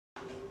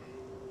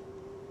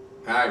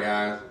Hi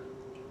guys.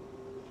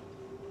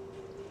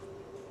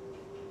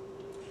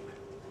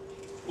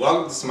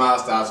 Welcome to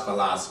SMYLZ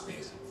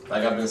Philosophies.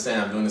 Like I've been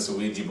saying, I'm doing this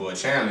Ouija board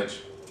challenge.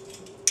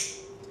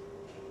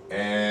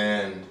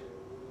 And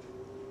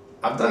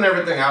I've done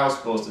everything I was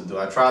supposed to do.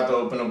 I tried to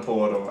open a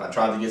portal. I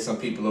tried to get some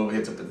people over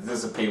here to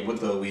participate with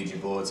the Ouija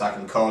board so I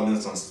can call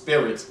in some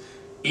spirits.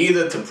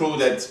 Either to prove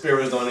that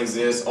spirits don't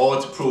exist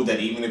or to prove that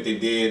even if they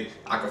did,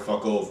 I could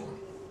fuck over them.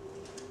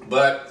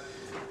 But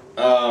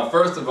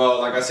first of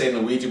all, like I said, in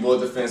the Ouija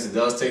board defense, it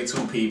does take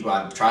two people.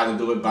 I tried to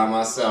do it by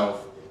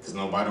myself because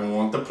nobody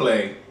wanted to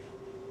play.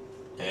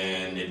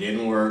 And it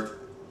didn't work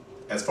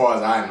as far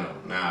as I know.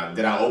 Now,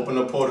 did I open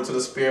the portal to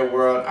the spirit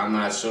world? I'm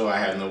not sure. I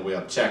have no way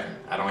of checking.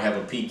 I don't have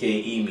a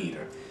PKE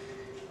meter.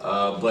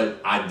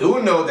 But I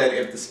do know that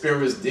if the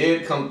spirits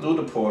did come through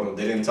the portal,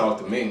 they didn't talk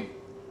to me.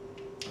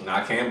 And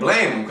I can't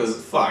blame them because,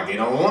 fuck, they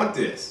don't want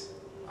this.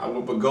 I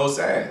whoop a ghost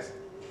ass.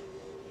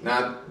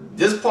 Now,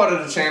 this part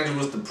of the challenge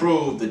was to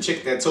prove the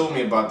chick that told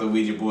me about the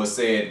Ouija board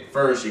said,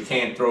 first, you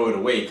can't throw it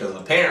away because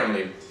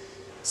apparently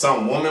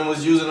some woman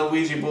was using a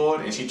Ouija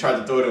board and she tried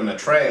to throw it in the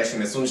trash,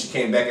 and as soon as she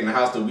came back in the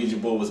house, the Ouija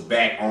board was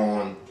back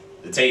on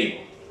the table.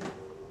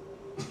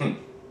 I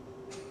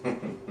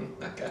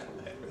gotta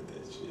laugh at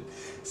that shit.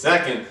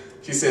 Second,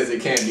 she says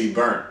it can't be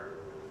burnt.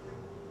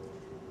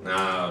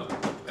 Now,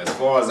 as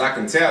far as I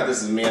can tell,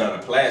 this is made out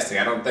of plastic.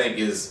 I don't think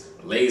it's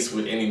laced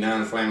with any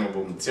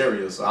non-flammable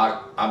material, so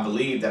I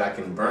believe that I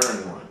can burn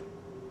one.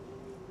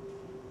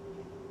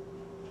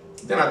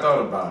 Then I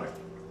thought about it.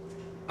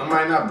 I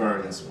might not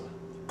burn this one.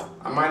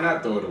 I might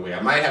not throw it away.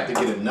 I might have to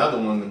get another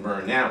one and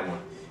burn that one,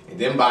 and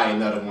then buy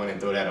another one and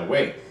throw that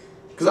away.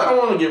 Because I don't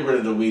want to get rid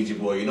of the Ouija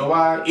board. You know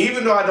why?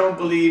 Even though I don't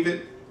believe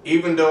it,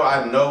 even though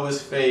I know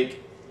it's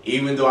fake,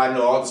 even though I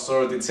know all the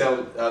stories they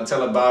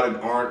tell about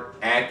it aren't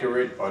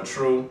accurate or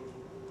true,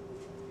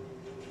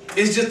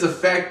 it's just the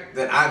fact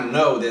that I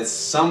know that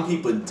some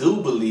people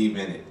do believe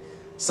in it.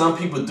 Some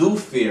people do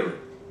fear it.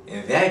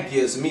 And that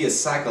gives me a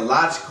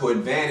psychological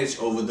advantage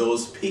over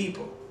those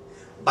people.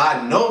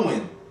 By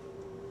knowing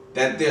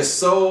that they're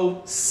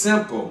so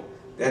simple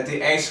that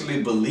they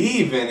actually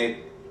believe in it,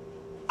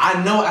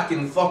 I know I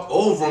can fuck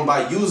over them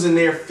by using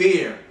their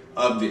fear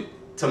of it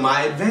to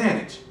my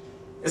advantage.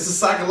 It's a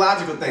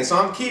psychological thing. So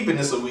I'm keeping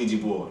this Ouija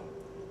board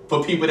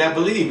for people that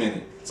believe in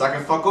it so I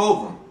can fuck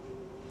over them.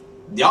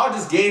 Y'all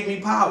just gave me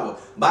power.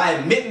 By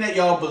admitting that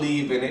y'all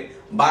believe in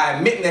it, by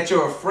admitting that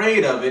you're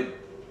afraid of it,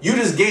 you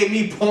just gave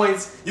me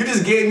points. You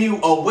just gave me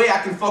a way I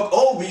can fuck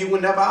over you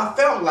whenever I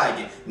felt like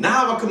it.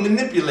 Now I can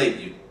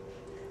manipulate you.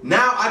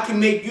 Now I can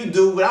make you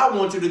do what I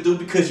want you to do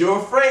because you're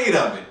afraid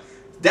of it.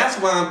 That's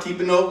why I'm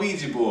keeping the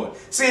Ouija board.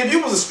 See, if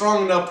you was a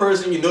strong enough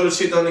person, you know the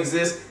shit don't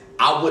exist,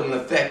 I wouldn't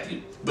affect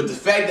you. But the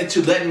fact that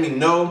you're letting me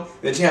know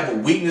that you have a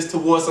weakness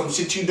towards some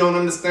shit you don't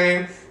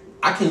understand,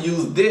 I can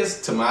use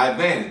this to my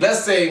advantage.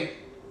 Let's say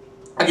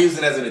I can use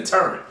it as a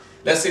deterrent.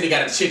 Let's say they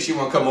got a chick she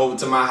want to come over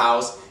to my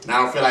house and I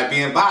don't feel like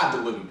being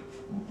bothered with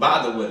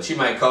her. She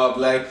might call up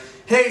like,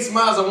 hey,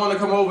 SMYLZ, I want to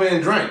come over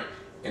and drink.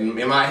 And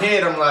in my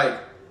head, I'm like,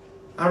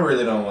 I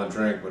really don't want to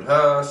drink with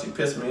her. She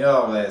pissed me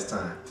off last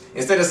time.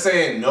 Instead of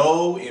saying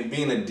no and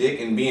being a dick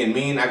and being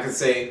mean, I can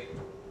say,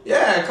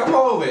 yeah, come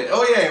over.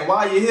 Oh yeah, and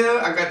while you're here,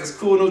 I got this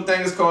cool new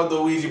thing. It's called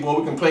the Ouija board.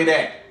 We can play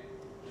that.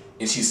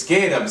 And she's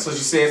scared of it. So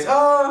she says,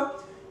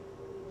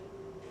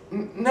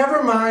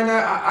 never mind.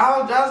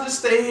 I'll just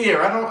stay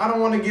here. I don't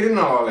want to get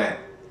into all that.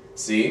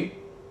 See?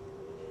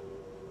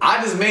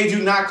 I just made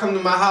you not come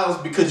to my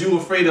house because you were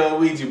afraid of a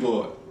Ouija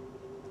board.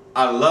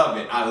 I love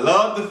it. I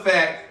love the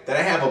fact that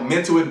I have a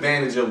mental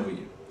advantage over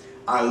you.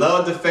 I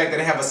love the fact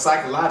that I have a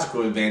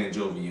psychological advantage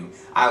over you.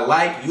 I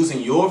like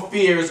using your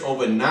fears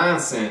over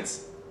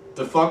nonsense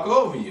to fuck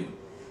over you.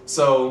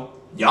 So,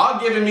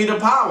 y'all giving me the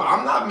power.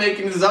 I'm not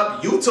making this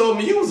up. You told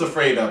me you was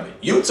afraid of it.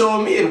 You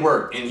told me it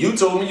worked. And you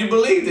told me you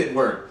believed it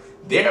worked.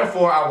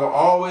 Therefore, I will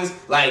always,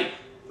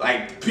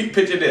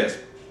 picture this.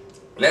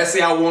 Let's say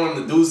I want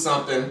them to do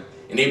something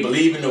and they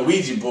believe in the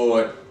Ouija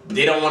board, but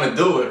they don't want to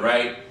do it,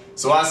 right?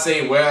 So I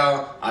say,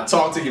 well, I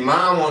talked to your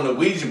mom on the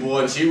Ouija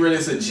board and she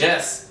really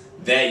suggests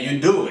that you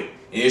do it.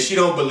 And if she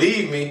don't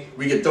believe me,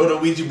 we can throw the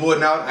Ouija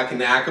board out. I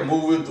can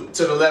move it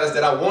to the letters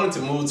that I wanted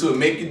to move to and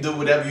make you do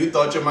whatever you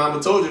thought your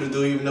mama told you to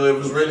do, even though it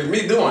was really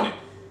me doing it.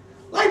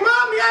 Like, mommy,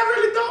 I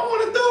really don't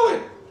want to do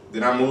it.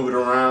 Then I move it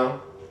around.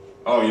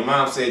 Oh, your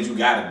mom said you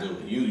gotta do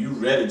it. You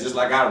read it just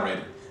like I read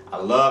it. I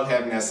love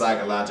having that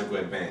psychological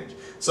advantage.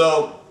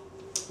 So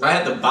I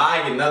had to buy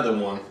another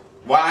one.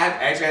 Well, I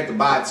actually had to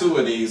buy two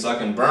of these so I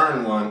can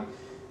burn one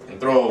and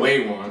throw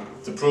away one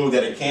to prove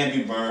that it can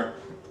be burnt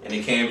and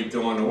it can be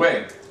thrown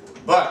away.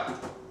 But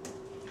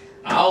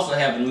I also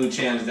have a new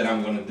challenge that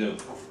I'm going to do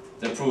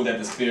to prove that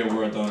the spirit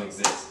world don't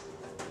exist.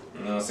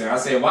 You know what I'm saying? I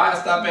say, why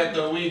stop at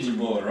the Ouija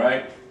board,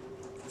 right?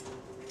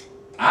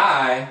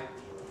 I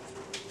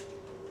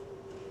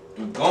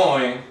am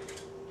going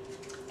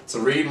to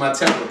read my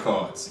temple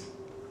cards.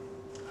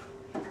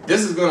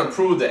 This is going to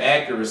prove the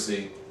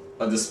accuracy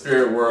of the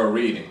spirit world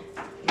reading.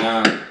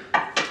 Now,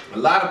 a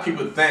lot of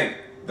people think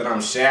that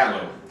I'm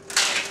shallow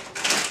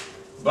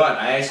But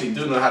I actually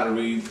do know how to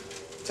read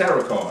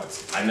tarot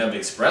cards. I never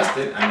expressed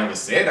it. I never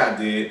said I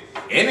did.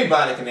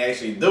 Anybody can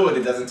actually do it.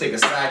 It doesn't take a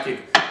psychic,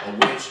 a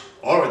witch,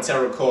 or a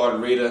tarot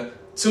card reader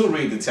to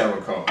read the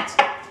tarot cards.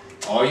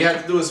 All you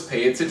have to do is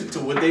pay attention to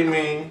what they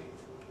mean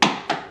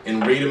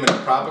and read them in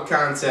the proper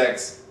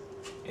context.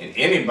 And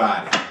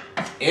anybody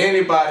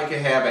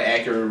can have an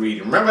accurate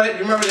reading. Remember that?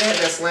 You remember they had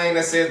that slang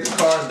that says the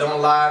cards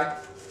don't lie?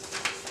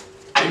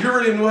 If you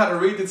really knew how to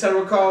read the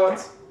tarot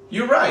cards,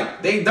 you're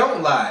right. They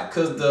don't lie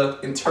because the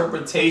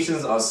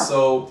interpretations are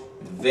so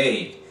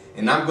vague.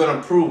 And I'm going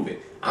to prove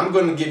it. I'm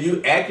going to give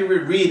you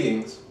accurate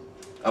readings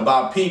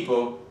about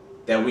people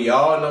that we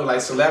all know,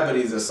 like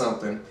celebrities or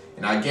something.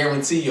 And I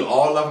guarantee you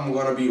all of them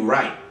are going to be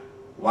right.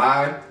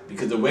 Why?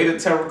 Because the way the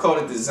tarot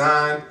card is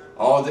designed,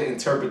 all the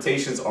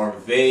interpretations are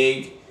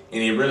vague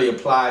and they really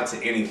apply to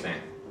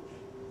anything.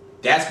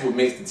 That's what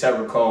makes the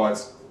tarot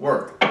cards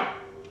work.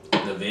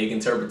 The vague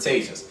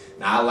interpretations.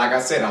 Now, like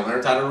I said, I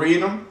learned how to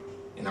read them,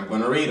 and I'm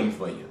going to read them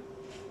for you.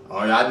 All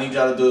I need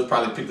y'all to do is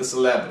probably pick the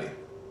celebrity.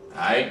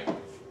 Alright?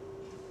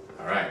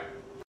 Alright.